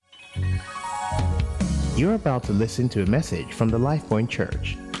You're about to listen to a message from the LifePoint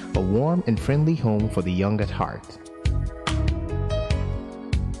Church, a warm and friendly home for the young at heart.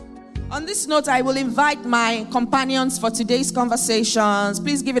 On this note, I will invite my companions for today's conversations.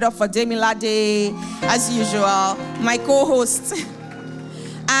 Please give it up for Demilade, as usual, my co-host.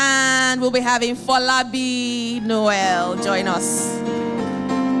 And we'll be having Folabi Noel join us.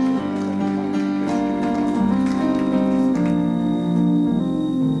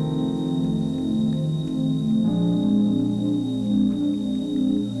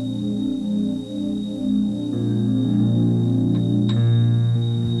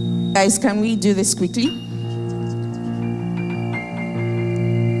 Guys, can we do this quickly?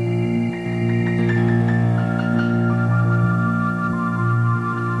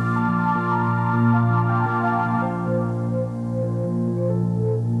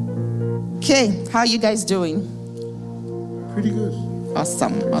 Okay, how are you guys doing? Pretty good.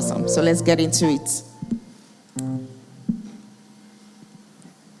 Awesome. So let's get into it.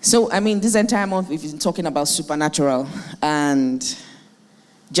 So, this entire month we've been talking about supernatural and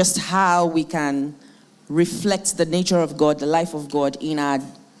just how we can reflect the nature of God, the life of God in our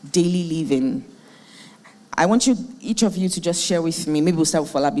daily living. I want each of you to just share with me. Maybe we'll start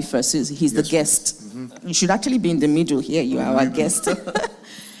with Folabi first. He's the guest. Mm-hmm. You should actually be in the middle here. You are our guest.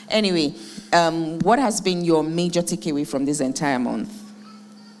 Anyway, what has been your major takeaway from this entire month?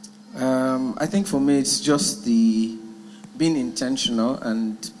 I think for me it's just the being intentional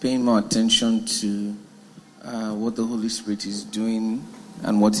and paying more attention to what the Holy Spirit is doing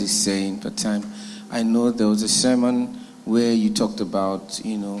and what he's saying per time. I know there was a sermon where you talked about,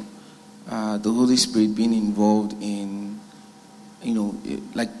 the Holy Spirit being involved in,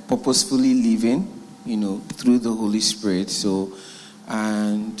 like purposefully living, through the Holy Spirit. So,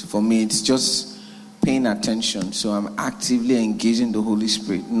 and for me, it's just paying attention. So I'm actively engaging the Holy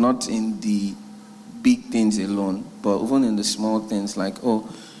Spirit, not in the big things alone, but even in the small things like,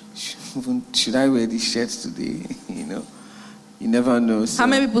 should I wear these shirts today? You never know. So. How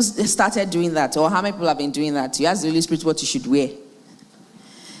many people started doing that? Or how many people have been doing that? You ask the Holy Spirit what you should wear.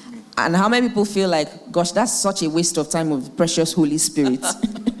 And how many people feel like, gosh, that's such a waste of time of the precious Holy Spirit.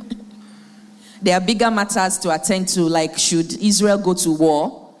 There are bigger matters to attend to, like should Israel go to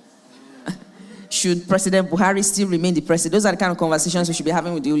war? Should President Buhari still remain the president? Those are the kind of conversations we should be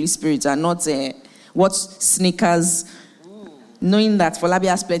having with the Holy Spirit and not what sneakers. Knowing that Folabi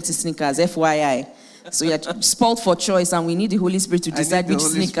has plenty sneakers, FYI. So you're spoiled for choice, and we need the Holy Spirit to decide which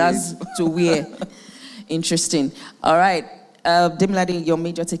sneakers to wear. Interesting. All right. Demilade, your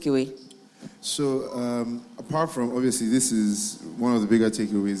major takeaway? So, apart from, obviously, this is one of the bigger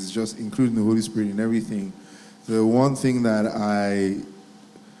takeaways, is just including the Holy Spirit in everything. The one thing that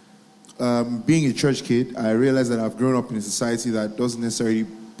being a church kid, I realized that I've grown up in a society that doesn't necessarily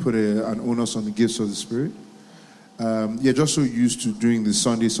put an onus on the gifts of the Spirit. You're just so used to doing the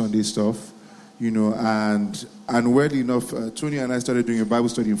Sunday stuff. And weirdly enough, Tony and I started doing a Bible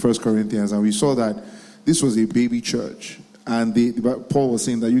study in 1 Corinthians, and we saw that this was a baby church. And Paul was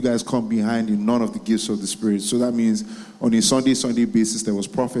saying that you guys come behind in none of the gifts of the Spirit. So that means on a Sunday basis, there was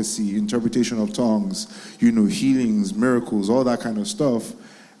prophecy, interpretation of tongues, healings, miracles, all that kind of stuff.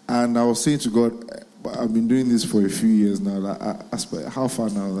 And I was saying to God, I've been doing this for a few years now. How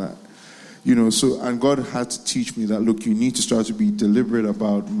far now that? And God had to teach me that, look, you need to start to be deliberate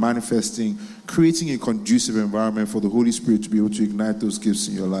about manifesting, creating a conducive environment for the Holy Spirit to be able to ignite those gifts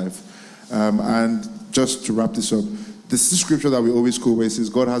in your life. And just to wrap this up, this is the scripture that we always quote where it says,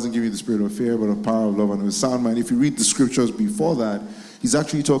 God hasn't given you the spirit of fear, but of power, of love, and of a sound mind. If you read the scriptures before that, he's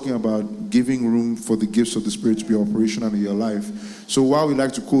actually talking about giving room for the gifts of the Spirit to be operational in your life. So while we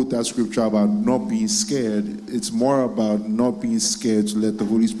like to quote that scripture about not being scared, it's more about not being scared to let the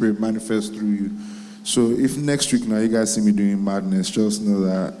Holy Spirit manifest through you. So if next week now you guys see me doing madness, just know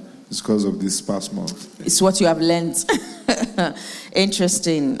that it's because of this past month. It's what you have learned.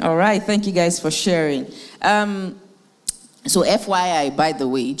 Interesting. All right. Thank you guys for sharing. So FYI, by the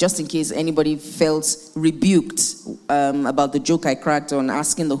way, just in case anybody felt rebuked about the joke I cracked on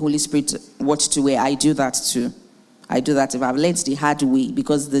asking the Holy Spirit what to wear, I do that too. If I've learned the hard way,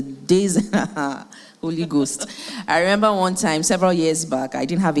 because the days, Holy Ghost. I remember one time, several years back, I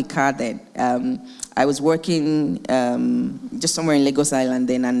didn't have a car then. I was working just somewhere in Lagos Island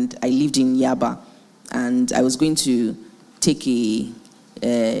then, and I lived in Yaba. And I was going to take a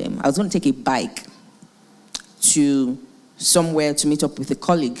bike to somewhere to meet up with a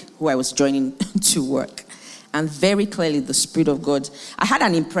colleague who I was joining to work. And very clearly the Spirit of God, I had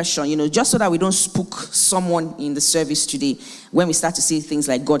an impression, just so that we don't spook someone in the service today, when we start to see things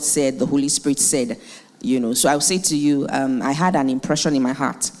like God said, the Holy Spirit said, So I'll say to you, I had an impression in my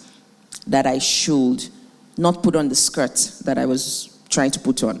heart that I should not put on the skirt that I was trying to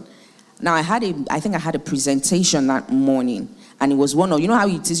put on. Now, I think I had a presentation that morning, and it was one of, you know how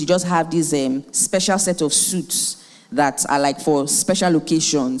it is, you just have this special set of suits that are like for special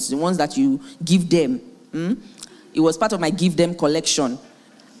occasions, the ones that you give them. It was part of my give them collection.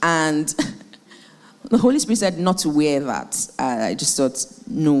 And the Holy Spirit said not to wear that. I just thought,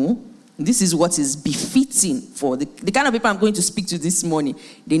 no, this is what is befitting for the kind of people I'm going to speak to this morning.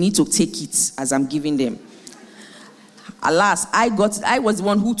 They need to take it as I'm giving them. Alas, I was the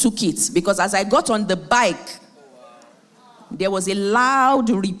one who took it, because as I got on the bike, there was a loud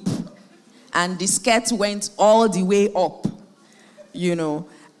rip, and the skirt went all the way up,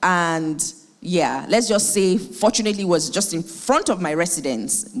 and yeah, let's just say, fortunately, it was just in front of my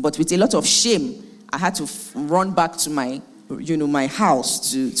residence, but with a lot of shame, I had to run back to my my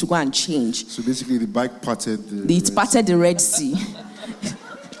house to go and change. So basically, the bike parted the Red Sea.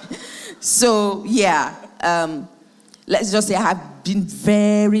 So yeah. Let's just say I have been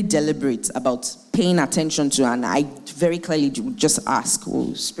very deliberate about paying attention to, and I very clearly just ask,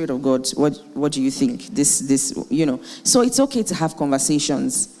 oh, Spirit of God, what do you think? This. So it's okay to have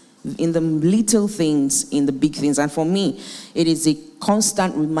conversations in the little things, in the big things. And for me, it is a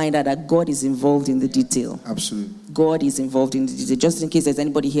constant reminder that God is involved in the detail. Absolutely. God is involved in the detail. Just in case there's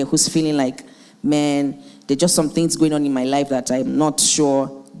anybody here who's feeling like, man, there's just some things going on in my life that I'm not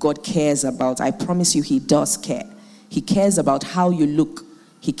sure God cares about. I promise you, He does care. He cares about how you look.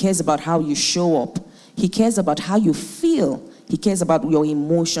 He cares about how you show up. He cares about how you feel. He cares about your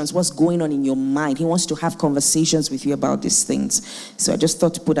emotions, what's going on in your mind. He wants to have conversations with you about these things. So I just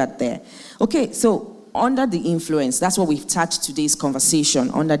thought to put that there. Okay, so under the influence, that's what we've touched today's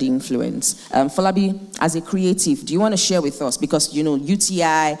conversation, under the influence. Falabi, as a creative, do you want to share with us? Because,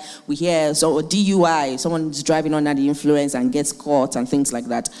 UTI, we hear, or DUI, someone's driving under the influence and gets caught and things like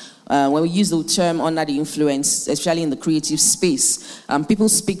that. When we use the term under the influence, especially in the creative space, people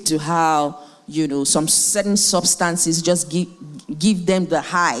speak to how, some certain substances just give them the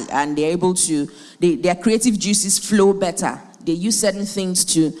high, and they're able to, their creative juices flow better. They use certain things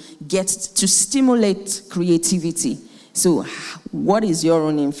to stimulate creativity. So what is your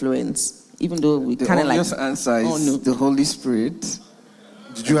own influence? Even though we kind of like... The obvious answer is the Holy Spirit.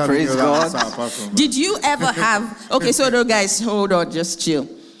 Did you have Praise God. apart from Did you ever have... Okay, so guys, hold on, just chill.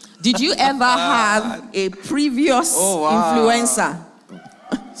 Did you ever have a previous influencer?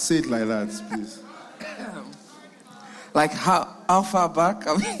 Say it like that, please. Like how far back?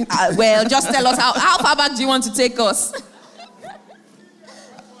 I mean... well, just tell us how far back do you want to take us?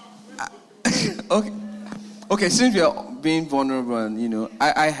 Okay. Since we are being vulnerable, and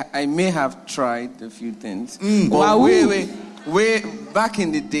I may have tried a few things. Wow. Way back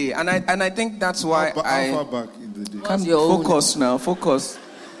in the day, and I think that's why how far back in the day? Focus.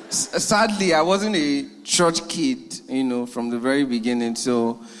 Sadly, I wasn't a church kid, from the very beginning.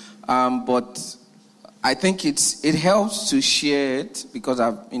 So, but I think it helps to share it because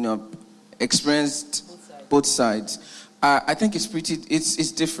I've experienced both sides. I think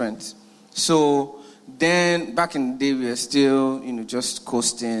it's different. So then back in the day we were still just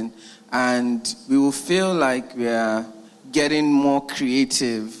coasting, and we will feel like we are getting more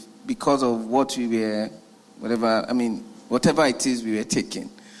creative because of what we were, whatever it is we were taking.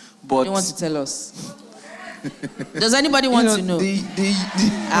 But you want to tell us? Does anybody want to know? See you.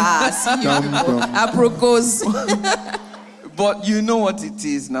 Aprocos. But you know what it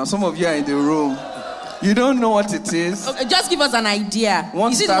is now. Some of you are in the room. You don't know what it is. Okay, just give us an idea.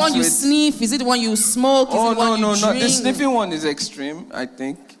 One is it the one you sniff? Is it the one you smoke? Is it the one you drink? The sniffing one is extreme, I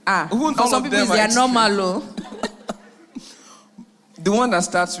think. For some people, they are normal. The one that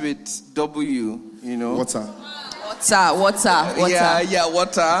starts with W, Water. Yeah, water.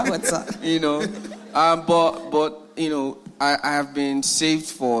 But I have been saved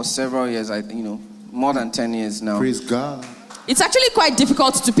for several years. More than 10 years now. Praise God. It's actually quite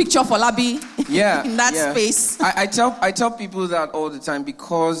difficult to picture Falabi in that space. I tell people that all the time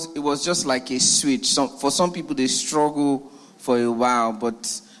because it was just like a switch. For some people, they struggle for a while,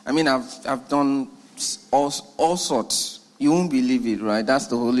 but I've done all sorts. You won't believe it, right? That's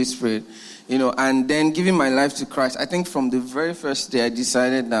the Holy Spirit, And then giving my life to Christ. I think from the very first day, I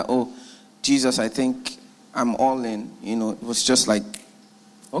decided that, Jesus, I think I'm all in. It was just like,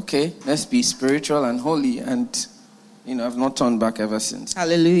 okay, let's be spiritual and holy, and I've not turned back ever since.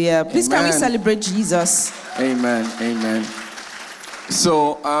 Hallelujah. Please, Amen. Can we celebrate Jesus? Amen.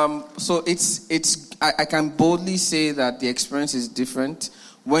 So I can boldly say that the experience is different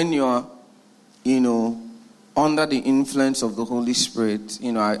when you're, under the influence of the Holy Spirit.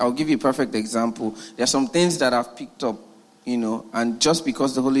 I'll give you a perfect example. There are some things that I've picked up, and just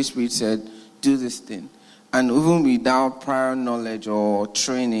because the Holy Spirit said, do this thing, And even without prior knowledge or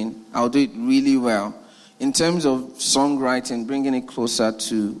training, I'll do it really well. In terms of songwriting, bringing it closer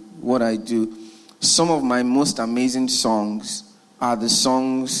to what I do, some of my most amazing songs are the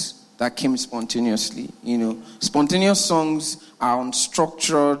songs that came spontaneously. Spontaneous songs are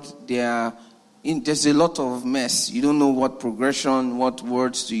unstructured. There's a lot of mess. You don't know what progression, what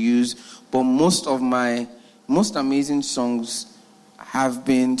words to use. But most of my most amazing songs have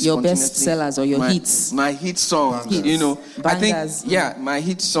been your best sellers or your hits. My hit songs, Bangers. I think, my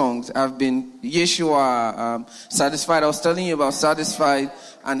hit songs have been Yeshua, Satisfied. I was telling you about Satisfied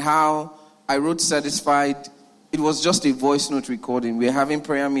and how I wrote Satisfied. It was just a voice note recording. We were having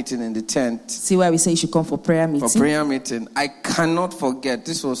prayer meeting in the tent. See why we say you should come for prayer meeting? For prayer meeting. I cannot forget.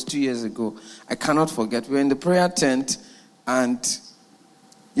 This was 2 years ago. I cannot forget. We were in the prayer tent and,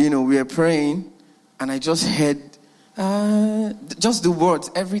 we were praying and I just heard just the words,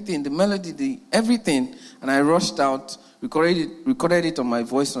 everything, the melody, everything. And I rushed out, recorded it on my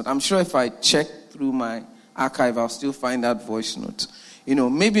voice note. I'm sure if I check through my archive, I'll still find that voice note.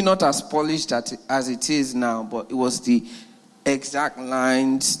 Maybe not as polished as it is now, but it was the exact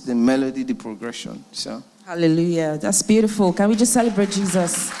lines, the melody, the progression. So, hallelujah. That's beautiful. Can we just celebrate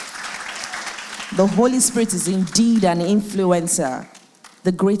Jesus? The Holy Spirit is indeed an influencer,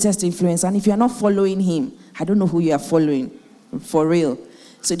 the greatest influencer. And if you're not following him, I don't know who you are following, for real.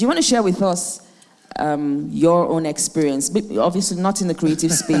 So do you want to share with us your own experience? Obviously not in the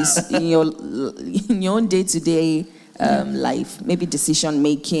creative space, in your own day-to-day life, maybe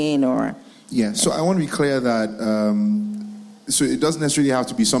decision-making or... Yeah, so I want to be clear that, so it doesn't necessarily have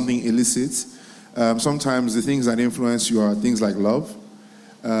to be something illicit. Sometimes the things that influence you are things like love.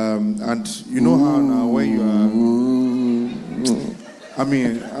 And you know how now when you are... I'm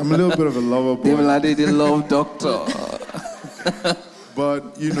a little bit of a lover boy. The love doctor.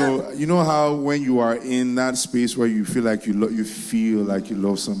 But you know how when you are in that space where you feel like you feel like you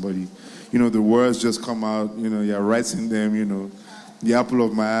love somebody, the words just come out. You're writing them. The apple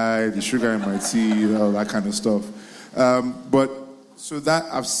of my eye, the sugar in my tea, all that kind of stuff. But so that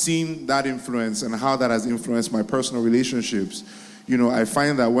I've seen that influence and how that has influenced my personal relationships. I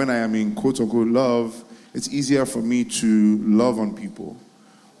find that when I am in quote unquote love, it's easier for me to love on people.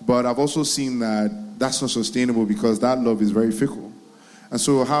 But I've also seen that that's not sustainable because that love is very fickle. And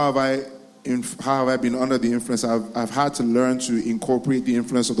so how have I been under the influence? I've had to learn to incorporate the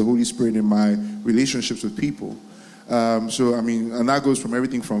influence of the Holy Spirit in my relationships with people. And that goes from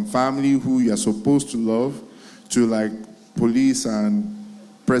everything from family, who you're supposed to love, to like police and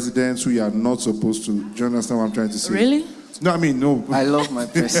presidents who you are not supposed to. Do you understand what I'm trying to say? Really? No, no. I love my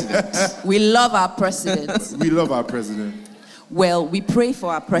president. We love our president. We love our president. Well, we pray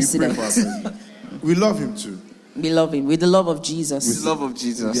for our president. We love him too. We love him with the love of Jesus. With the love of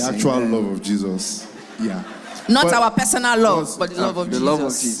Jesus. The actual love of Jesus. Yeah. Not our personal love, but the love of Jesus. The love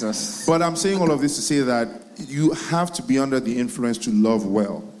of Jesus. But I'm saying all of this to say that you have to be under the influence to love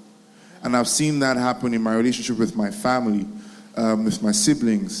well. And I've seen that happen in my relationship with my family, with my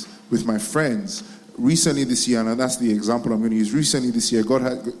siblings, with my friends. Recently this year, and that's the example I'm going to use. Recently this year,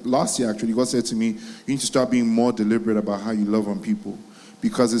 last year actually, God said to me, you need to start being more deliberate about how you love on people.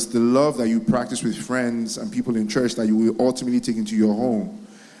 Because it's the love that you practice with friends and people in church that you will ultimately take into your home.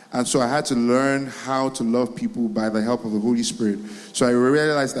 And so I had to learn how to love people by the help of the Holy Spirit. So I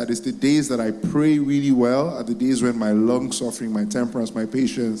realized that it's the days that I pray really well, are the days when my long-suffering, my temperance, my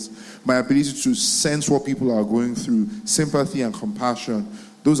patience, my ability to sense what people are going through, sympathy and compassion,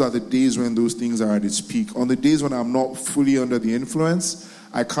 those are the days when those things are at its peak. On the days when I'm not fully under the influence,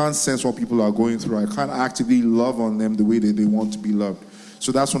 I can't sense what people are going through. I can't actively love on them the way that they want to be loved.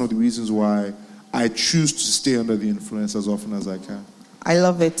 So that's one of the reasons why I choose to stay under the influence as often as I can. I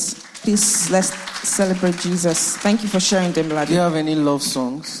love it. Please, let's celebrate Jesus. Thank you for sharing them, Ladi. Do you have any love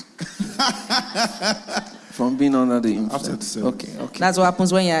songs? From being under the influence. Okay. That's what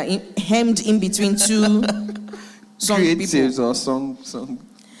happens when you're hemmed in between two creatives or song.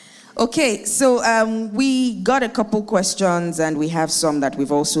 Okay, so we got a couple questions, and we have some that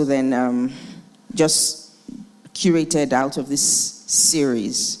we've also then just curated out of this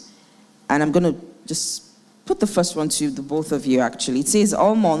series. And I'm going to just put the first one to the both of you, actually. It says,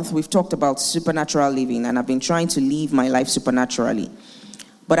 all month we've talked about supernatural living, and I've been trying to live my life supernaturally.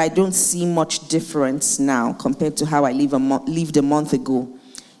 But I don't see much difference now compared to how I lived a month ago.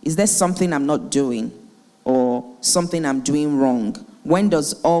 Is there something I'm not doing or something I'm doing wrong? When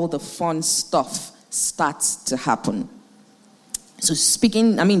does all the fun stuff start to happen? So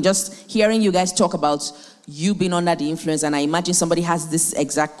just hearing you guys talk about you being under the influence, and I imagine somebody has this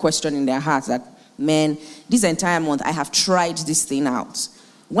exact question in their heart that, man, this entire month I have tried this thing out.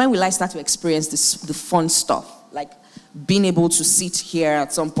 when will I start to experience the fun stuff? Like being able to sit here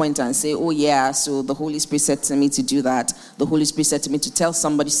at some point and say, oh yeah, so the Holy Spirit said to me to do that. The Holy Spirit said to me to tell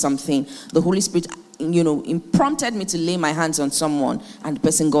somebody something. The Holy Spirit, prompted me to lay my hands on someone and the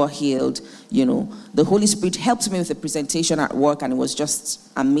person got healed. The Holy Spirit helped me with a presentation at work and it was just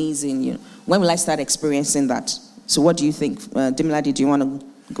amazing. When will I start experiencing that? So what do you think? Dimilade, do you want to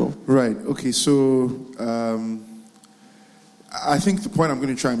go? Right. Okay. So I think the point I'm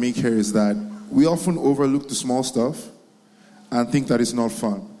going to try and make here is that we often overlook the small stuff and think that it's not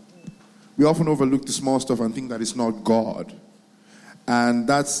fun. We often overlook the small stuff and think that it's not God. And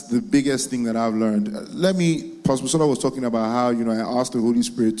that's the biggest thing that I've learned. Pastor Sola was talking about how, I asked the Holy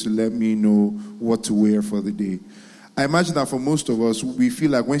Spirit to let me know what to wear for the day. I imagine that for most of us, we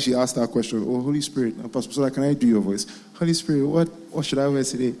feel like when she asked that question, oh, Holy Spirit, Pastor Sola, can I do your voice? Holy Spirit, what should I wear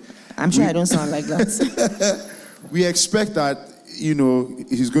today? I'm sure I don't sound like that. We expect that,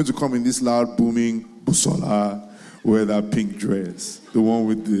 he's going to come in this loud, booming, Busola, wear that pink dress, the one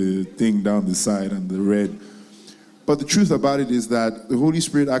with the thing down the side and the red. But the truth about it is that the Holy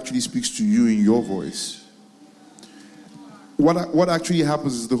Spirit actually speaks to you in your voice. What actually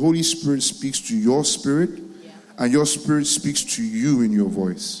happens is the Holy Spirit speaks to your spirit, and your spirit speaks to you in your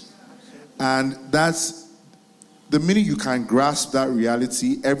voice. And that's the minute you can grasp that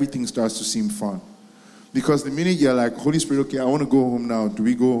reality, everything starts to seem fun. Because the minute you're like, Holy Spirit, okay, I want to go home now. Do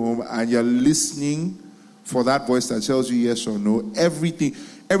we go home? And you're listening for that voice that tells you yes or no.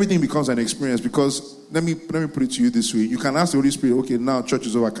 Everything becomes an experience. Because let me put it to you this way. You can ask the Holy Spirit, okay, now church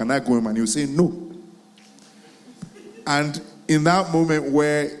is over. Can I go home? And he'll say no. And in that moment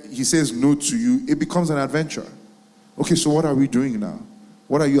where he says no to you, it becomes an adventure. Okay, so what are we doing now?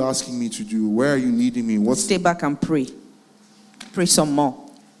 What are you asking me to do? Where are you leading me? Stay back and pray. Pray some more.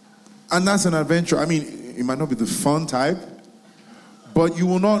 And that's an adventure. I mean, it might not be the fun type, but you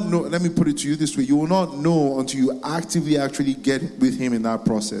will not know. Let me put it to you this way. You will not know until you actively actually get with him in that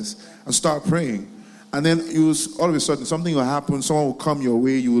process and start praying. And then all of a sudden, something will happen. Someone will come your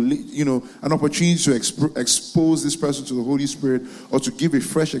way. You will, an opportunity to expose this person to the Holy Spirit or to give a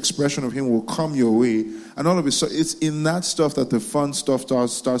fresh expression of him will come your way. And all of a sudden, it's in that stuff that the fun stuff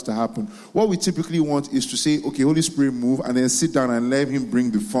starts to happen. What we typically want is to say, okay, Holy Spirit, move, and then sit down and let him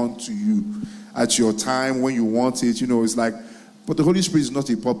bring the fun to you at your time when you want it. It's like, but the Holy Spirit is not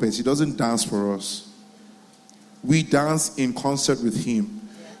a puppet. He doesn't dance for us. We dance in concert with him.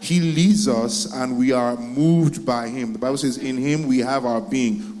 He leads us and we are moved by him. The Bible says in him we have our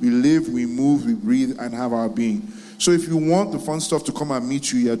being. We live, we move, we breathe and have our being. So if you want the fun stuff to come and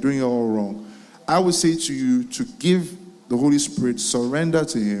meet you, you're doing it all wrong. I would say to you to give the Holy Spirit, surrender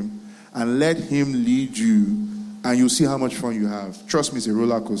to him and let him lead you and you'll see how much fun you have. Trust me, it's a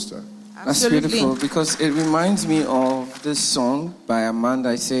roller coaster. That's beautiful because it reminds me of this song by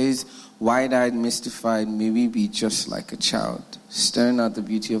Amanda. It says, wide-eyed, mystified, may we be just like a child, staring at the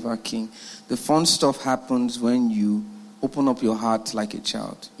beauty of our King. The fun stuff happens when you open up your heart like a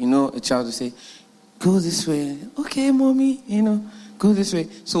child. A child will say, go this way. Okay, mommy, go this way.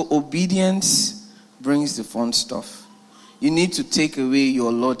 So obedience brings the fun stuff. You need to take away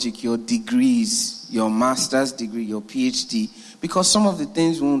your logic, your degrees, your master's degree, your PhD, because some of the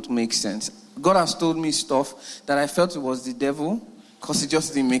things won't make sense. God has told me stuff that I felt it was the devil, because it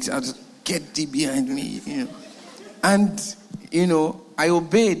just didn't make sense. Get thee behind me, And, I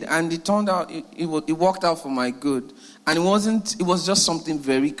obeyed, and it turned out, it worked out for my good. And it was just something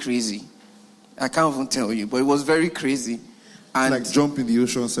very crazy. I can't even tell you, but it was very crazy. And like jump in the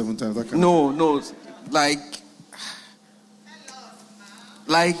ocean 7 times. That kind no,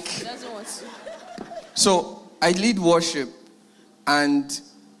 so I lead worship, and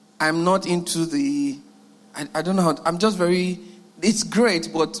I'm not into I don't know how, I'm just very, it's great,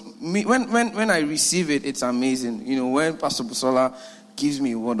 but when I receive it, it's amazing. When Pastor Busola gives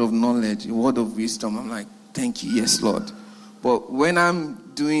me a word of knowledge, a word of wisdom, I'm like, thank you, yes, Lord. But when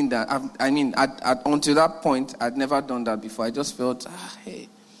I'm doing that, until that point, I'd never done that before. I just felt, hey.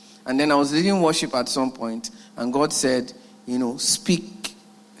 And then I was leading worship at some point, and God said, speak,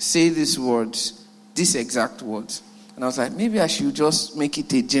 say these words, these exact words. And I was like, maybe I should just make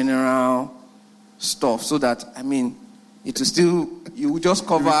it a general stuff so that, it will still, you will just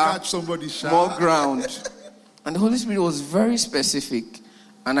cover more ground. And the Holy Spirit was very specific.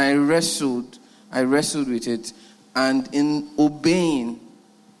 And I wrestled with it. And in obeying,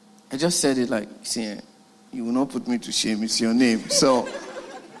 I just said it like, see, you will not put me to shame, it's your name. So,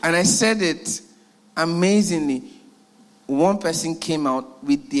 and I said it amazingly. One person came out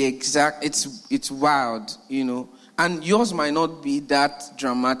with the exact, it's wild, And yours might not be that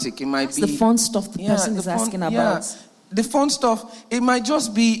dramatic. It might be the fun stuff the person is asking about. the fun stuff, it might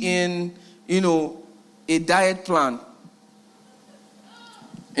just be in, a diet plan.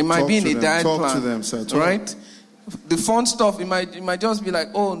 It might be in a diet plan. Talk to them, sir. Right? The fun stuff, it might just be like,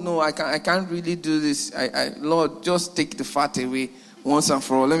 oh no, I can't really do this. Lord, just take the fat away once and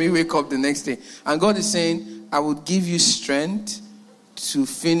for all. Let me wake up the next day. And God is saying, I will give you strength to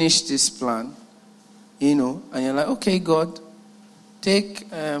finish this plan. And you're like, okay, God, take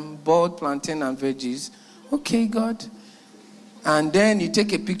boiled plantain and veggies. Okay, God. And then you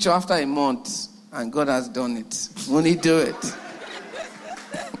take a picture after a month, and God has done it. Won't he do it?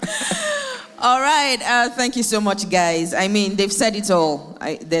 All right. Thank you so much, guys. I mean, they've said it all.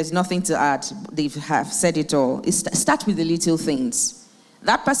 There's nothing to add. They have said it all. Start with the little things.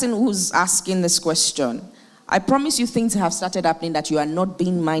 That person who's asking this question, I promise you things have started happening that you are not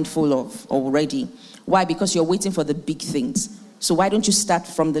being mindful of already. Why? Because you're waiting for the big things. So why don't you start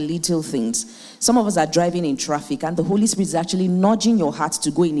from the little things? Some of us are driving in traffic, and the Holy Spirit is actually nudging your heart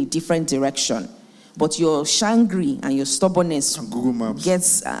to go in a different direction. But your shangri and your stubbornness and Google Maps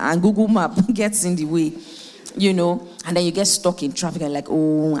gets in the way, and then you get stuck in traffic and like,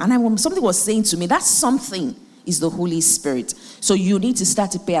 oh, and something was saying to me, that something is the Holy Spirit. So you need to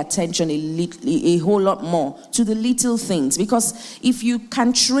start to pay attention a whole lot more to the little things, because if you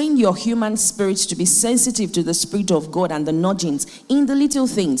can train your human spirit to be sensitive to the Spirit of God and the nudgings in the little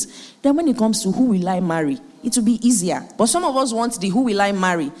things, then when it comes to who will I marry, it will be easier. But some of us want the who will I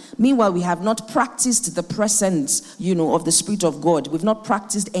marry. Meanwhile, we have not practiced the presence, of the Spirit of God. We've not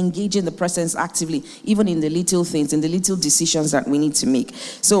practiced engaging the presence actively, even in the little things, in the little decisions that we need to make.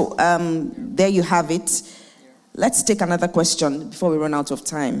 So there you have it. Let's take another question before we run out of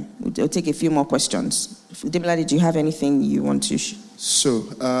time. We'll take a few more questions. Demilade, do you have anything you want to share? So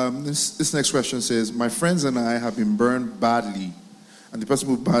this next question says, my friends and I have been burned badly, and the person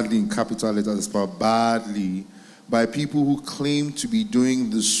who badly in capital letters is spelled badly, by people who claim to be doing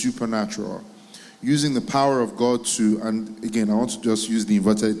the supernatural, using the power of God to, and again, I want to just use the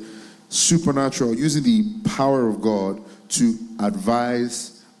inverted supernatural, using the power of God to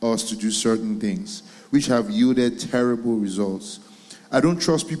advise us to do certain things, which have yielded terrible results. I don't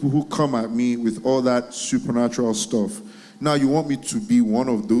trust people who come at me with all that supernatural stuff. Now you want me to be one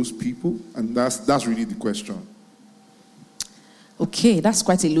of those people? And that's really the question. Okay, that's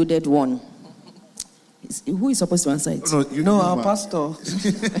quite a loaded one. Who is supposed to answer it? Our pastor.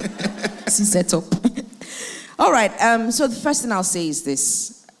 See, set up. All right, so the first thing I'll say is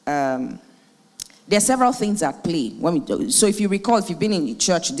this. There are several things at play. So if you recall, if you've been in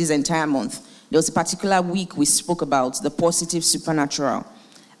church this entire month, there was a particular week we spoke about the positive supernatural.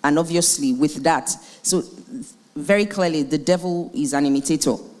 And obviously with that, so very clearly the devil is an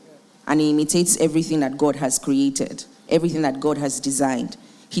imitator. And he imitates everything that God has created, everything that God has designed.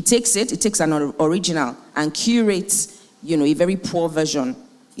 He takes an original and curates, a very poor version,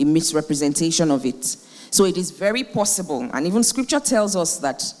 a misrepresentation of it. So it is very possible, and even scripture tells us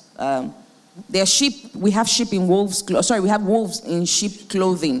that we have wolves in sheep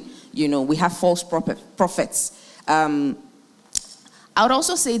clothing. We have false prophets. I would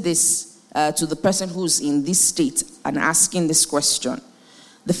also say this to the person who's in this state and asking this question.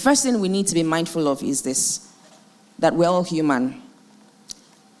 The first thing we need to be mindful of is this, that we're all human.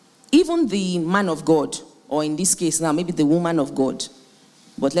 Even the man of God, or in this case now, maybe the woman of God,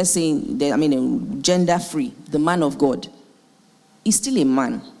 but let's say, gender free, the man of God, is still a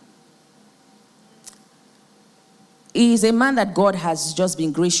man. He is a man that God has just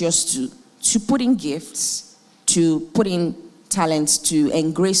been gracious to put in gifts, to put in talents,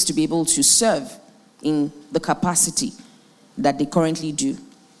 and grace to be able to serve in the capacity that they currently do.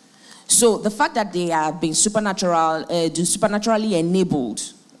 So the fact that they have been supernaturally enabled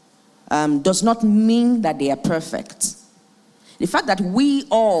does not mean that they are perfect. The fact that we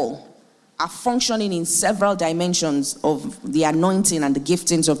all are functioning in several dimensions of the anointing and the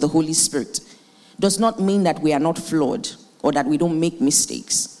giftings of the Holy Spirit does not mean that we are not flawed or that we don't make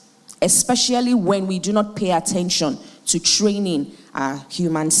mistakes, especially when we do not pay attention to training our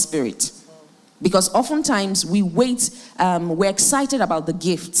human spirit. Because oftentimes we we're excited about the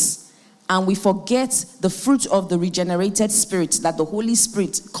gifts, and we forget the fruit of the regenerated spirit that the Holy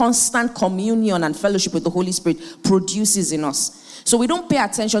Spirit, constant communion and fellowship with the Holy Spirit, produces in us. So we don't pay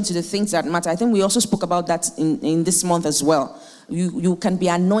attention to the things that matter. I think we also spoke about that in this month as well. You can be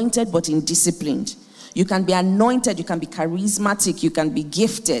anointed but indisciplined. You can be anointed, you can be charismatic, you can be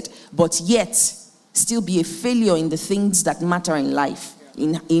gifted, but yet still be a failure in the things that matter in life,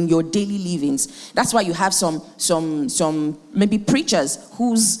 in your daily livings. That's why you have some maybe preachers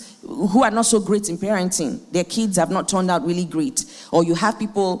who are not so great in parenting. Their kids have not turned out really great. or you have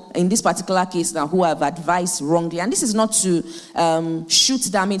people in this particular case now who have advised wrongly. And this is not to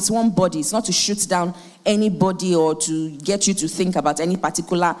shoot down, it's one body. It's not to shoot down anybody or to get you to think about any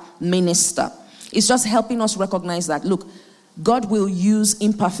particular minister. It's just helping us recognize that, look, God will use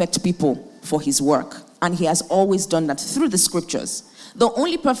imperfect people for his work. And he has always done that through the scriptures. The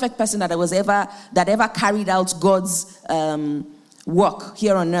only perfect person that ever carried out God's work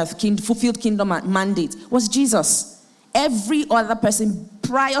here on earth, fulfilled kingdom mandate, was Jesus. Every other person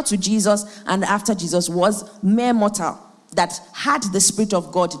prior to Jesus and after Jesus was mere mortal that had the Spirit of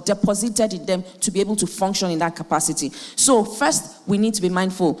God deposited in them to be able to function in that capacity. So first, we need to be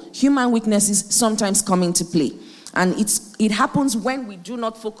mindful. Human weaknesses sometimes come into play. And it happens when we do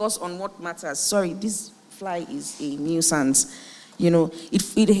not focus on what matters. Sorry, this fly is a nuisance.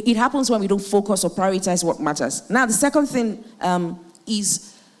 It happens when we don't focus or prioritize what matters. Now, the second thing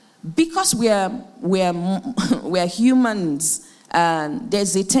is because we're humans,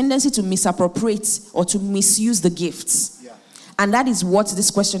 there's a tendency to misappropriate or to misuse the gifts. Yeah. And that is what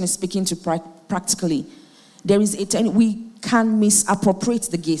this question is speaking to practically. We can misappropriate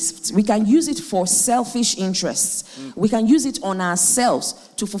the gifts. We can use it for selfish interests. We can use it on ourselves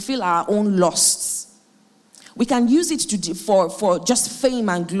to fulfill our own lusts. We can use it for just fame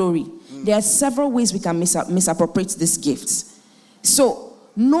and glory. There are several ways we can misappropriate these gifts. So,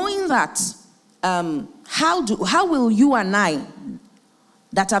 knowing that, how will you and I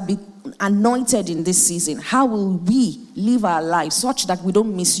that are anointed in this season, how will we live our lives such that we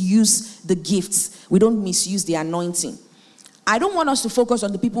don't misuse the gifts, we don't misuse the anointing? I don't want us to focus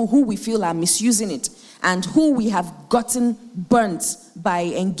on the people who we feel are misusing it and who we have gotten burnt by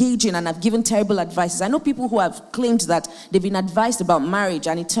engaging and have given terrible advices. I know people who have claimed that they've been advised about marriage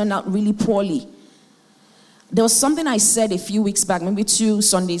and it turned out really poorly. There was something I said a few weeks back, maybe 2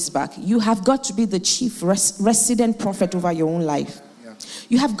 Sundays back. You have got to be the chief resident prophet over your own life.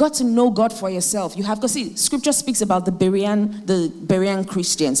 You have got to know God for yourself. You have got to see, scripture speaks about the Berean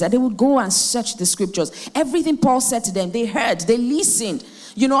Christians, that they would go and search the scriptures. Everything Paul said to them, they heard, they listened.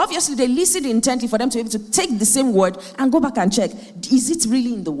 Obviously they listened intently for them to be able to take the same word and go back and check. Is it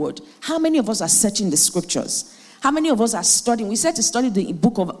really in the word? How many of us are searching the scriptures? How many of us are studying? We said to study the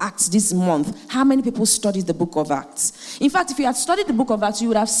book of Acts this month. How many people studied the book of Acts? In fact, if you had studied the book of Acts, you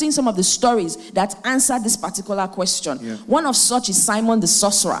would have seen some of the stories that answered this particular question. Yeah. One of such is Simon the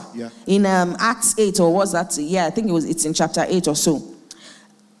sorcerer. Yeah. In Acts 8, or was that? Yeah, I think it's in chapter 8 or so.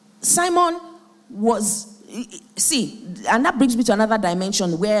 Simon was, and that brings me to another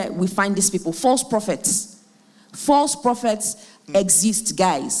dimension where we find these people, false prophets. False prophets exist,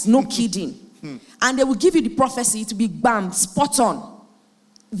 guys. No kidding. And they will give you the prophecy to be bam, spot on.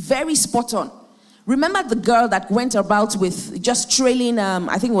 Very spot on. Remember the girl that went about with just trailing,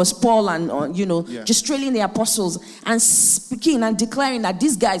 I think it was Paul and, just trailing the apostles and speaking and declaring that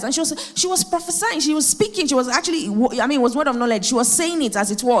these guys, and she was prophesying, she was speaking, she was actually, it was word of knowledge. She was saying it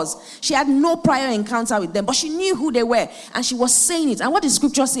as it was. She had no prior encounter with them, but she knew who they were and she was saying it. And what the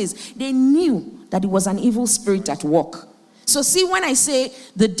scripture says, they knew that it was an evil spirit at work. So see, when I say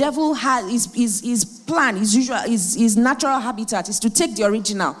the devil has his plan, his natural habitat is to take the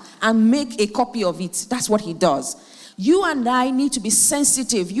original and make a copy of it. That's what he does. You and I need to be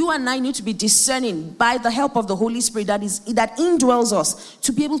sensitive. You and I need to be discerning by the help of the Holy Spirit that indwells us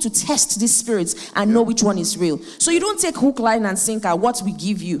to be able to test these spirits and know which one is real. So you don't take hook, line, and sinker what we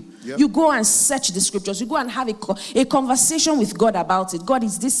give you. Yep. You go and search the scriptures. You go and have a conversation with God about it. God,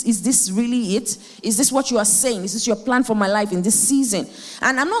 is this really it? Is this what you are saying? Is this your plan for my life in this season?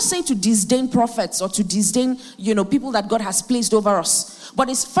 And I'm not saying to disdain prophets or to disdain, people that God has placed over us. But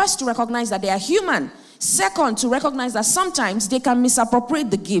it's first to recognize that they are human. Second, to recognize that sometimes they can misappropriate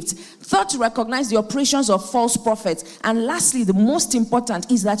the gift. Third, to recognize the operations of false prophets. And lastly, the most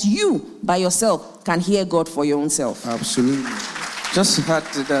important is that you, by yourself, can hear God for your own self. Absolutely. Just to add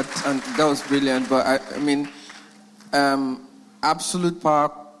to that, and that was brilliant, but absolute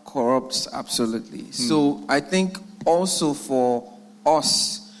power corrupts absolutely. So I think also for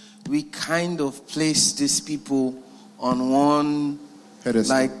us, we kind of place these people on one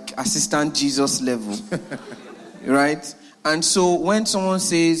like assistant Jesus level, right? And so when someone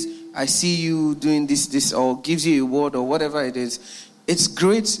says, I see you doing this, or gives you a word or whatever it is, it's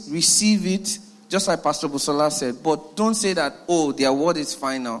great, receive it, just like Pastor Busola said, but don't say that, their word is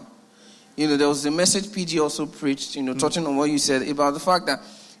final. There was a message PG also preached, touching on what you said about the fact that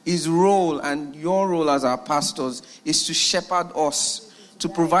his role and your role as our pastors is to shepherd us, to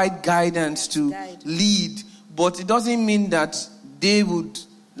provide guidance, to lead, but it doesn't mean that they would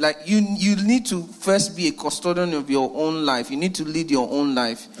like you need to first be a custodian of your own life. You need to lead your own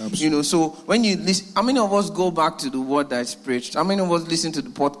life. Absolutely. So when you listen, how many of us go back to the word that's preached? How many of us listen to the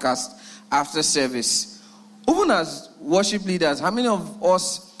podcast after service? Even as worship leaders, how many of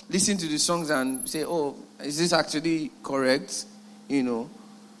us listen to the songs and say, "Oh, is this actually correct?"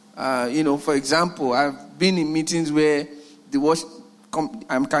 For example, I've been in meetings where the worship.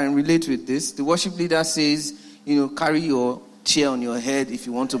 I can relate with this. The worship leader says, carry your chair on your head if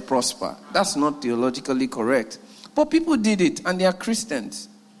you want to prosper. That's not theologically correct. But people did it, and they are Christians.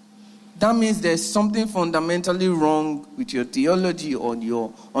 That means there's something fundamentally wrong with your theology or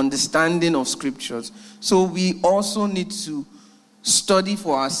your understanding of scriptures. So we also need to study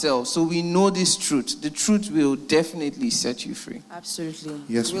for ourselves so we know this truth. The truth will definitely set you free. Absolutely.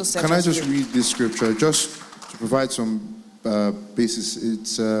 Yes. Can I just read this scripture just to provide some basis?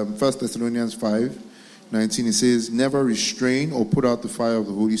 It's 1 Thessalonians 5:19. It says, "Never restrain or put out the fire of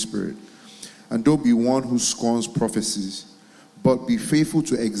the Holy Spirit, and don't be one who scorns prophecies, but be faithful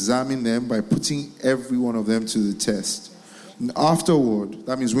to examine them by putting every one of them to the test. And afterward,"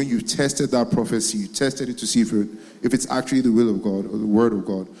 that means when you've tested that prophecy, you tested it to see if it's actually the will of God or the word of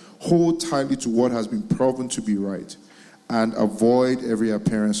God, "hold tightly to what has been proven to be right, and avoid every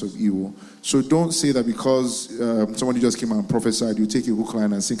appearance of evil." So don't say that because somebody just came out and prophesied, you take a hook,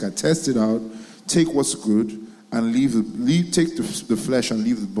 line, and sinker. Test it out. Take what's good and take the flesh and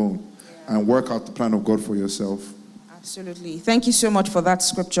leave the bone, and work out the plan of God for yourself. Absolutely. Thank you so much for that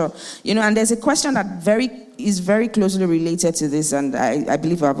scripture. And there's a question that is very closely related to this, and I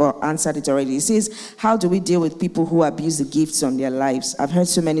believe I've answered it already. It says, how do we deal with people who abuse the gifts on their lives? I've heard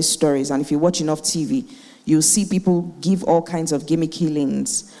so many stories, and if you watch enough TV, you'll see people give all kinds of gimmick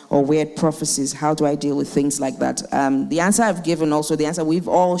healings or weird prophecies. How do I deal with things like that? The answer I've given, also the answer we've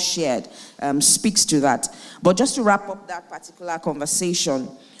all shared, speaks to that. But just to wrap up that particular conversation,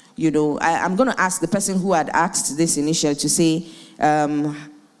 I'm going to ask the person who had asked this initially to say,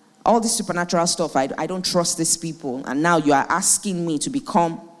 all this supernatural stuff, I don't trust these people. And now you are asking me to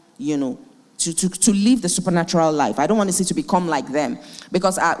become, to live the supernatural life. I don't want to say to become like them,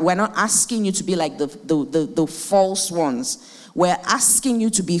 because we're not asking you to be like the false ones. We're asking you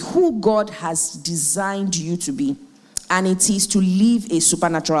to be who God has designed you to be. And it is to live a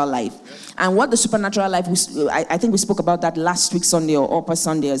supernatural life. And what the supernatural life, I think we spoke about that last week Sunday or Upper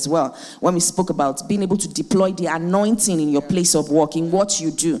Sunday as well, when we spoke about being able to deploy the anointing in your place of work, in what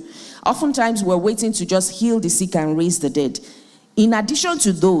you do. Oftentimes we're waiting to just heal the sick and raise the dead. In addition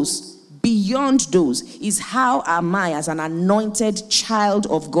to those, beyond those, is how am I, as an anointed child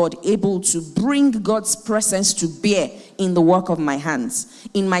of God, able to bring God's presence to bear in the work of my hands,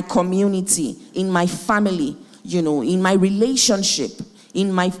 in my community, in my family, in my relationship,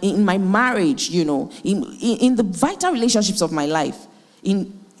 in my marriage, in the vital relationships of my life,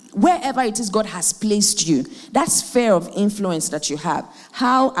 in wherever it is God has placed you. That sphere of influence that you have.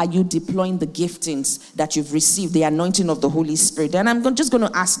 How are you deploying the giftings that you've received, the anointing of the Holy Spirit? And I'm just going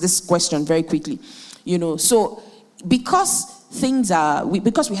to ask this question very quickly. So because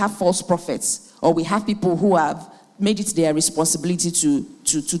because we have false prophets, or we have people who have made it their responsibility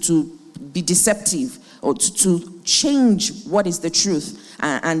to be deceptive, or to change what is the truth,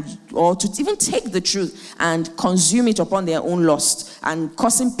 or to even take the truth and consume it upon their own lust, and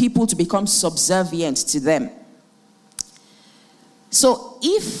causing people to become subservient to them. So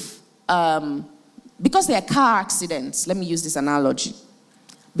if, because they are car accidents, let me use this analogy.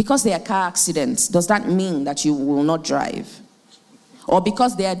 Because they are car accidents, does that mean that you will not drive? Or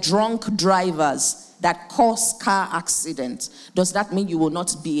because they are drunk drivers that cause car accidents, does that mean you will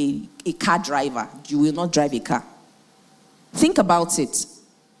not be a car driver? You will not drive a car? Think about it.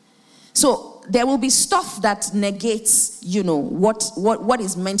 So there will be stuff that negates, what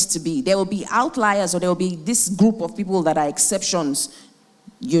is meant to be. There will be outliers, or there will be this group of people that are exceptions,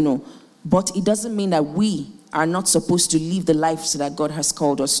 But it doesn't mean that we are not supposed to live the lives that God has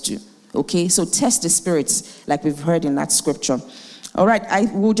called us to. Okay? So test the spirits, like we've heard in that scripture. All right, I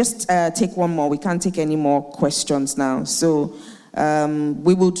will just take one more. We can't take any more questions now. So what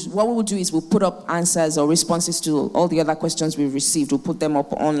we will do is we'll put up answers or responses to all the other questions we've received. We'll put them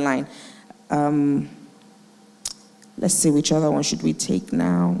up online. Let's see, which other one should we take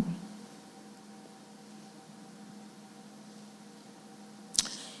now?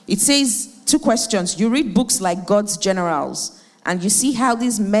 It says, 2 questions. You read books like God's Generals, and you see how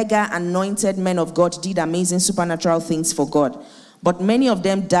these mega anointed men of God did amazing supernatural things for God. But many of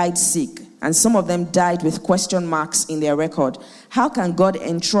them died sick, and some of them died with question marks in their record. How can God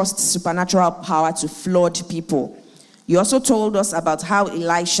entrust supernatural power to flawed people? You also told us about how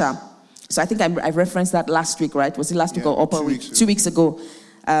Elisha, so I think I referenced that last week, right? Was it last week or upper week? 2 weeks ago.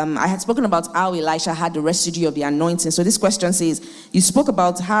 I had spoken about how Elisha had the residue of the anointing. So this question says, you spoke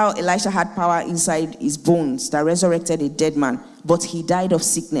about how Elisha had power inside his bones that resurrected a dead man, but he died of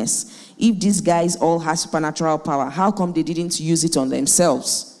sickness. If these guys all have supernatural power, how come they didn't use it on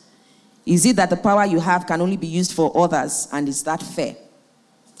themselves? Is it that the power you have can only be used for others, and is that fair?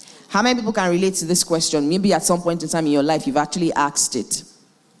 How many people can relate to this question? Maybe at some point in time in your life, you've actually asked it.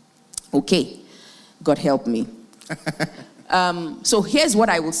 Okay, God help me. So here's what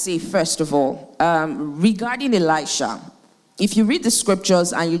I will say first of all. Regarding Elisha, if you read the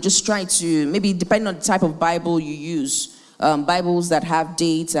scriptures and you just try to, maybe depending on the type of Bible you use, Bibles that have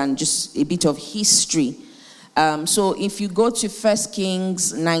dates and just a bit of history. So if you go to 1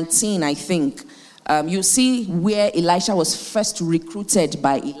 Kings 19, I think, you see where Elisha was first recruited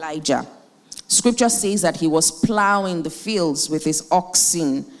by Elijah. Scripture says that he was plowing the fields with his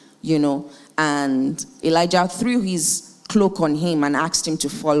oxen, and Elijah threw his cloak on him and asked him to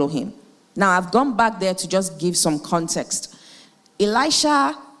follow him. Now, I've gone back there to just give some context.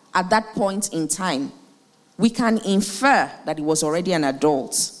 Elisha, at that point in time, we can infer that he was already an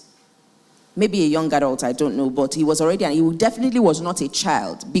adult. Maybe a young adult, I don't know, but he definitely was not a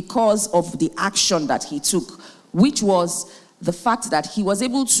child because of the action that he took, which was the fact that he was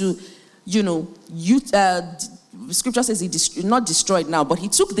able to, scripture says he not destroyed now, but he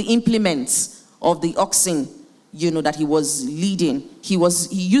took the implements of the oxen, that he was leading. He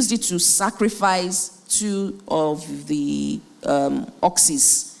used it to sacrifice 2 of the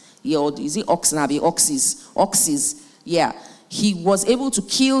oxes. Is it oxen? Oxes. Yeah. He was able to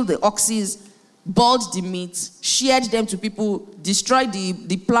kill the oxes, boiled the meat, shared them to people, destroyed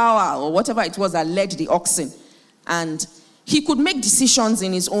the plow or whatever it was that led the oxen. And he could make decisions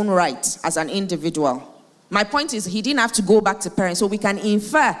in his own right as an individual. My point is, he didn't have to go back to parents, so we can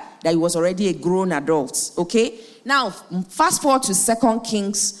infer that he was already a grown adult, okay? Now, fast forward to 2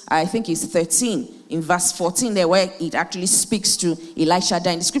 Kings, I think it's 13, in verse 14 there, where it actually speaks to Elisha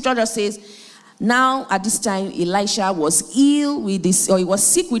dying. The scripture just says, now at this time Elisha was ill with this, or he was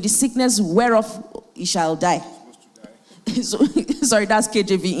sick with the sickness whereof he shall die. Sorry, that's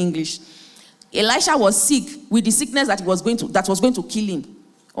KJV English. Elisha was sick with the sickness that was going to kill him,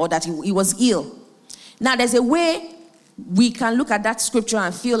 or that he was ill. Now, there's a way we can look at that scripture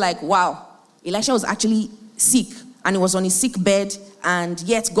and feel like, wow, Elisha was actually sick, and he was on his sick bed, and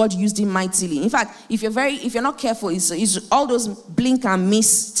yet God used him mightily. In fact, if you're not careful, it's all those blink and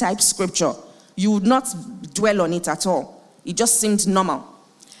miss type scripture. You would not dwell on it at all. It just seemed normal.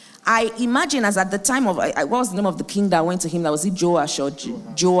 I imagine as at the time of, what was the name of the king that went to him? That was it Joash or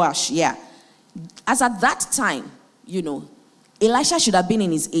Joash, yeah. As at that time, Elisha should have been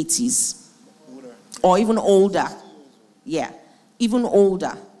in his 80s. Or even older. Yeah, even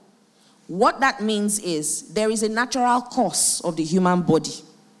older. What that means is there is a natural course of the human body.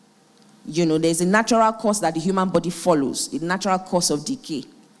 There's a natural course that the human body follows, a natural course of decay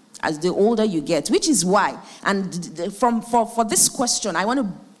as the older you get, which is why. And for this question, I want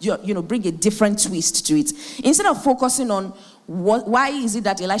to bring a different twist to it. Instead of focusing on why is it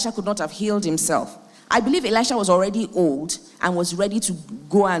that Elisha could not have healed himself, I believe Elisha was already old and was ready to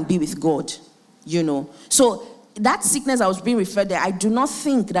go and be with God. So that sickness that was being referred there, I do not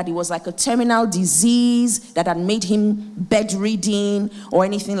think that it was like a terminal disease that had made him bedridden or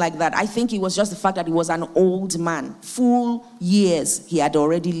anything like that. I think it was just the fact that he was an old man. Full years he had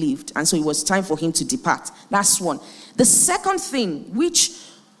already lived, and so it was time for him to depart. That's one. The second thing, which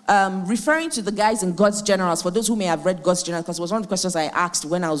referring to the guys in God's Generals, for those who may have read God's Generals, because it was one of the questions I asked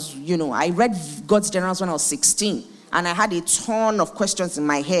when I was, I read God's Generals when I was 16, and I had a ton of questions in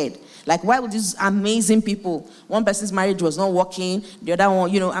my head. Like, why would these amazing people, one person's marriage was not working, the other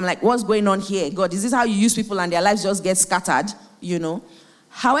one, I'm like, what's going on here? God, is this how you use people and their lives just get scattered?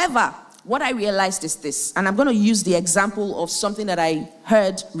 However, what I realized is this, and I'm going to use the example of something that I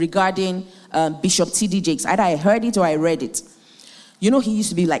heard regarding Bishop T.D. Jakes. Either I heard it or I read it. He used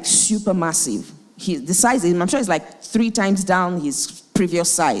to be like super massive. The size, I'm sure it's like 3 times down his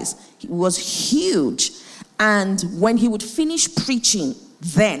previous size. He was huge. And when he would finish preaching,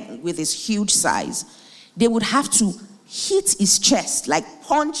 then with his huge size, they would have to hit his chest, like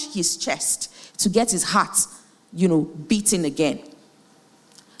punch his chest to get his heart, beating again.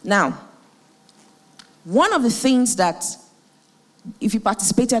 Now, one of the things that, if you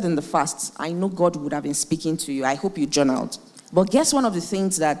participated in the fast, I know God would have been speaking to you. I hope you journaled. But guess one of the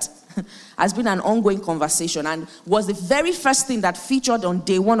things that has been an ongoing conversation and was the very first thing that featured on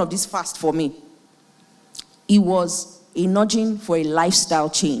day 1 of this fast for me. It was a nudging for a lifestyle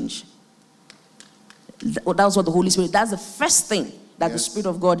change. That was what the Holy Spirit, that's the first thing that the Spirit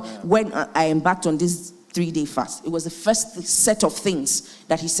of God, when I embarked on this 3-day fast. It was the first set of things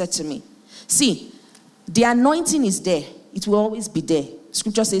that he said to me. See, the anointing is there. It will always be there.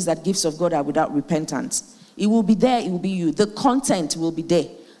 Scripture says that gifts of God are without repentance. It will be there. It will be you. The content will be there.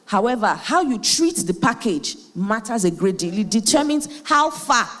 However, how you treat the package matters a great deal. It determines how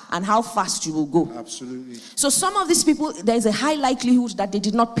far and how fast you will go. Absolutely. So some of these people, there is a high likelihood that they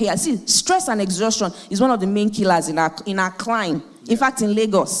did not pay. See, stress and exhaustion is one of the main killers in our climb. In fact, in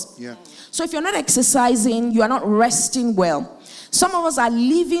Lagos. Yeah. So if you're not exercising, you are not resting well. Some of us are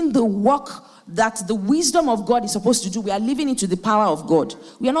leaving the work that the wisdom of God is supposed to do. We are leaving it to the power of God.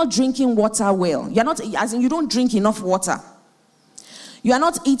 We are not drinking water well. You're not, as in you don't drink enough water. You are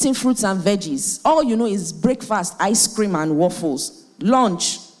not eating fruits and veggies. All you know is breakfast, ice cream and waffles.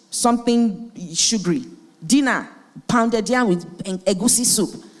 Lunch, something sugary. Dinner, pounded yam with egusi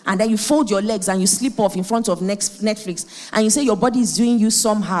soup. And then you fold your legs and you sleep off in front of Netflix. And you say your body is doing you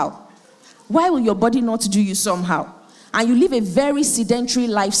somehow. Why will your body not do you somehow? And you live a very sedentary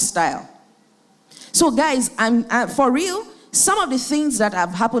lifestyle. So guys, I'm for real, some of the things that have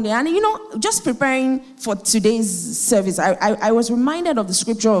happened, and just preparing for today's service, I was reminded of the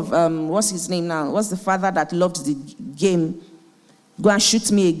scripture of, what's his name now? What's the father that loved the game? Go and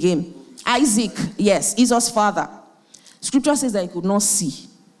shoot me a game. Isaac, yes, Esau's father. Scripture says that he could not see.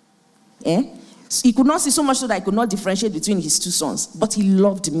 He could not see so much so that he could not differentiate between his two sons. But he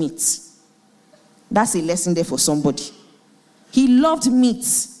loved meat. That's a lesson there for somebody. He loved meat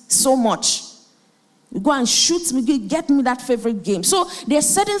so much. Go and shoot me, get me that favorite game. So there are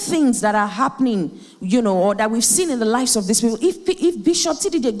certain things that are happening, or that we've seen in the lives of these people. If Bishop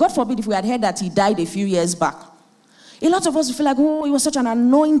TD, God forbid if we had heard that he died a few years back, a lot of us would feel like, oh, he was such an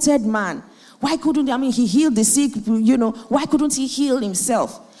anointed man. Why couldn't he healed the sick, why couldn't he heal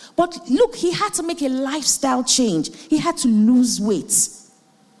himself? But look, he had to make a lifestyle change. He had to lose weight.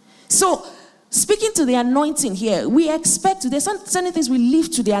 So, speaking to the anointing here, we expect there's certain things we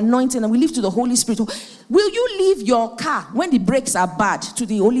leave to the anointing and we leave to the Holy Spirit. Will you leave your car when the brakes are bad to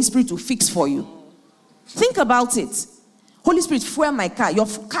the Holy Spirit to fix for you? Think about it. Holy Spirit, fuel my car. Your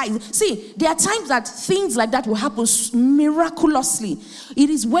car. See, there are times that things like that will happen miraculously. It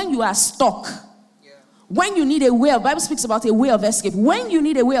is when you are stuck. When you need a way of, Bible speaks about a way of escape. When you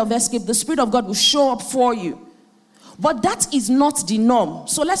need a way of escape, the Spirit of God will show up for you. But that is not the norm.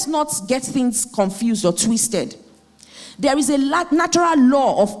 So let's not get things confused or twisted. There is a natural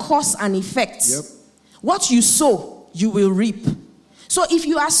law of cause and effect. Yep. What you sow, you will reap. So if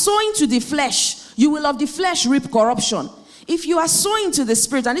you are sowing to the flesh, you will of the flesh reap corruption. If you are sowing to the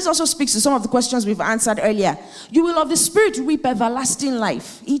Spirit, and this also speaks to some of the questions we've answered earlier, you will of the Spirit reap everlasting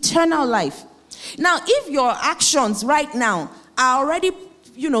life, eternal life. Now, if your actions right now are already,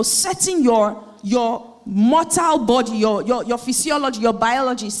 setting your mortal body, your physiology, your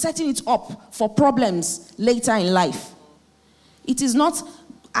biology, setting it up for problems later in life, it is not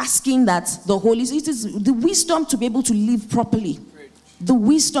asking that it is the wisdom to be able to live properly. The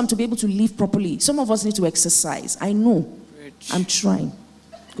wisdom to be able to live properly. Some of us need to exercise. I know. I'm trying.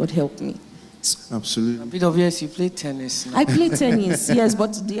 God help me. Absolutely. A bit obvious, you play tennis now. I play tennis, yes,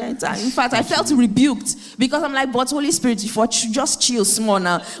 but in fact, I felt rebuked because I'm like, but Holy Spirit, just chill small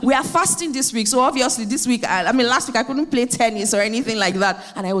now. We are fasting this week, so obviously this week, last week I couldn't play tennis or anything like that,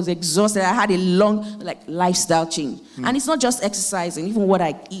 and I was exhausted. I had a long, lifestyle change. And it's not just exercising, even what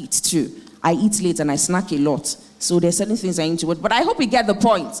I eat too. I eat late and I snack a lot. So there's certain things I need to watch. But I hope we get the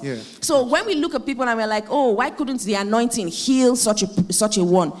point. Yeah. So when we look at people and we're like, oh, why couldn't the anointing heal such a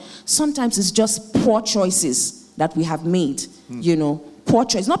one? Sometimes it's just poor choices that we have made. Poor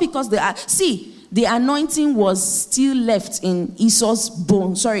choice. Not because the anointing was still left in Elisha's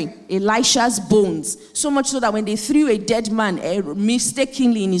bones. So much so that when they threw a dead man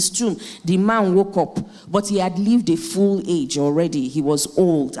mistakenly in his tomb, the man woke up. But he had lived a full age already. He was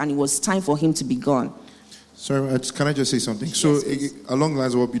old and it was time for him to be gone. Sorry, can I just say something? Yes, so along the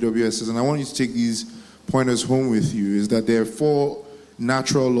lines of what BWS says, and I want you to take these pointers home with you, is that there are 4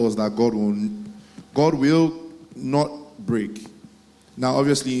 natural laws that God will not break. Now,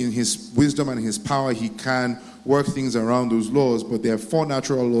 obviously, in his wisdom and his power, he can work things around those laws, but there are 4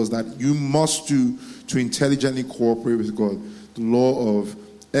 natural laws that you must do to intelligently cooperate with God. The law of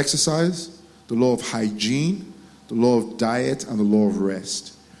exercise, the law of hygiene, the law of diet, and the law of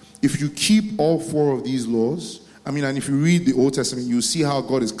rest. If you keep all 4 of these laws, and if you read the Old Testament, you see how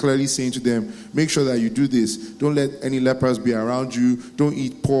God is clearly saying to them, make sure that you do this. Don't let any lepers be around you. Don't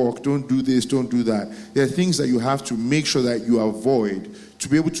eat pork. Don't do this. Don't do that. There are things that you have to make sure that you avoid to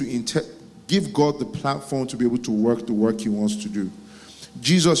be able to give God the platform to be able to work the work he wants to do.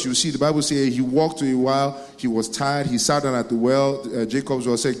 Jesus, you see, the Bible says he walked a while, he was tired, he sat down at the well, Jacob's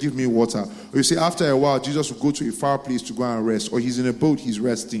well, said, give me water. Or you see, after a while, Jesus will go to a far place to go and rest, or he's in a boat, he's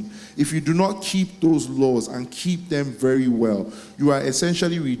resting. If you do not keep those laws and keep them very well, you are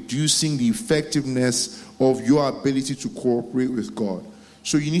essentially reducing the effectiveness of your ability to cooperate with God.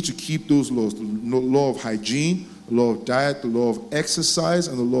 So you need to keep those laws, the law of hygiene, the law of diet, the law of exercise,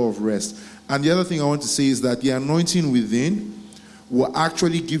 and the law of rest. And the other thing I want to say is that the anointing within will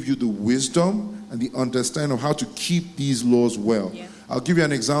actually give you the wisdom and the understanding of how to keep these laws well. Yeah. I'll give you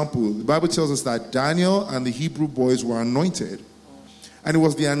an example. The Bible tells us that Daniel and the Hebrew boys were anointed. And it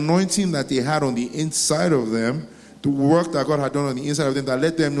was the anointing that they had on the inside of them, the work that God had done on the inside of them, that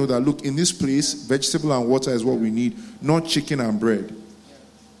let them know that, look, in this place, vegetable and water is what we need, not chicken and bread.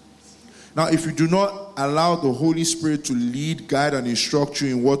 Now, if you do not allow the Holy Spirit to lead, guide, and instruct you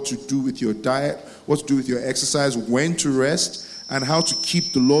in what to do with your diet, what to do with your exercise, when to rest, and how to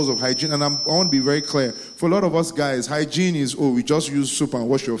keep the laws of hygiene. And I want to be very clear. For a lot of us guys, hygiene is, we just use soap and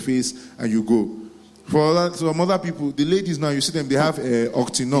wash your face and you go. For some other people, the ladies now, you see them, they have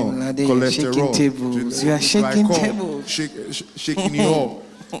octinol, cholesterol. Shaking tables. You are shaking tables. Shaking it all.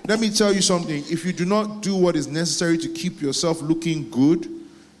 Let me tell you something. If you do not do what is necessary to keep yourself looking good,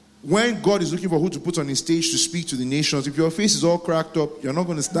 when God is looking for who to put on his stage to speak to the nations, if your face is all cracked up, you're not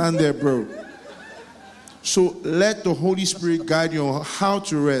going to stand there, bro. So let the Holy Spirit guide you on how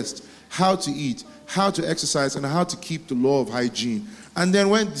to rest, how to eat, how to exercise, and how to keep the law of hygiene. And then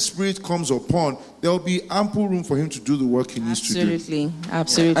when the Spirit comes upon, there will be ample room for him to do the work he needs to do.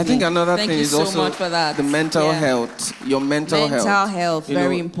 Absolutely. I think another Thank thing you is so also much for that. the mental health, your mental health. Mental health,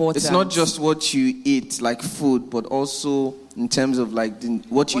 very important. It's not just what you eat, like food, but also in terms of like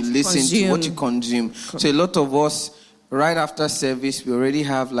what you listen to, what you consume. So a lot of us, right after service, we already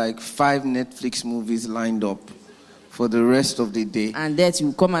have like 5 Netflix movies lined up for the rest of the day. And that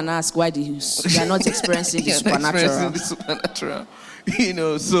you come and ask why you are not experiencing the supernatural.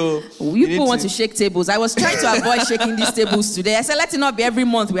 So you people want to shake tables. I was trying to avoid shaking these tables today. I said, let it not be every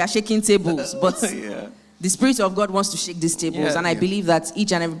month we are shaking tables. But the Spirit of God wants to shake these tables. And I believe that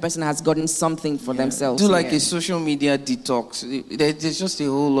each and every person has gotten something for themselves. Do like a social media detox. There's just a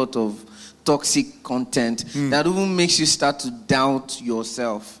whole lot of toxic content that even makes you start to doubt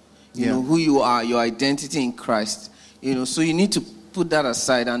yourself. You know, who you are, your identity in Christ. So you need to put that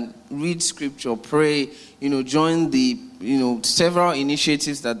aside and read scripture, pray, join the, several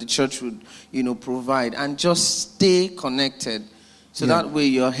initiatives that the church would, provide, and just stay connected. So that way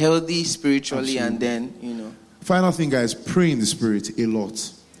you're healthy spiritually. Absolutely. And then, Final thing, guys, pray in the Spirit a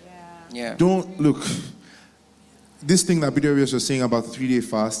lot. Yeah. Don't, look, this thing that BWS was saying about the 3-day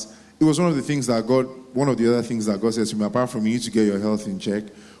fast, it was one of the other things that God said to me, apart from you need to get your health in check,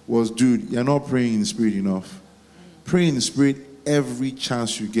 was, dude, you're not praying in the Spirit enough. Pray in the Spirit every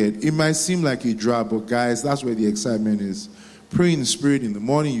chance you get. It might seem like a drag, but guys, that's where the excitement is. Pray in the Spirit in the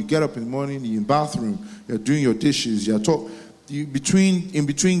morning. You get up in the morning, you're in the bathroom, you're doing your dishes, in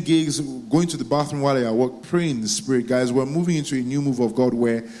between gigs, going to the bathroom while you're at work, pray in the Spirit. Guys, we're moving into a new move of God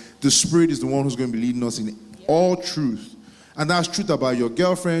where the Spirit is the one who's going to be leading us in all truth. And that's truth about your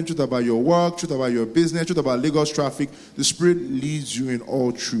girlfriend, truth about your work, truth about your business, truth about Lagos traffic. The Spirit leads you in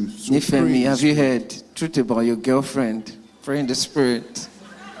all truth. So Nifemi, have you heard truth about your girlfriend? Pray in the Spirit.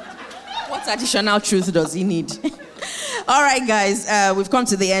 What additional truth does he need? All right, guys, we've come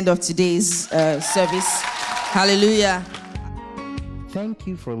to the end of today's service. Hallelujah. Thank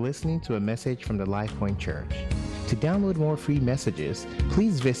you for listening to a message from the LifePoint Church. To download more free messages,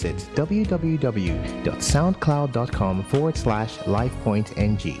 please visit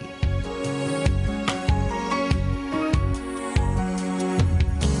www.soundcloud.com/LifePointNG.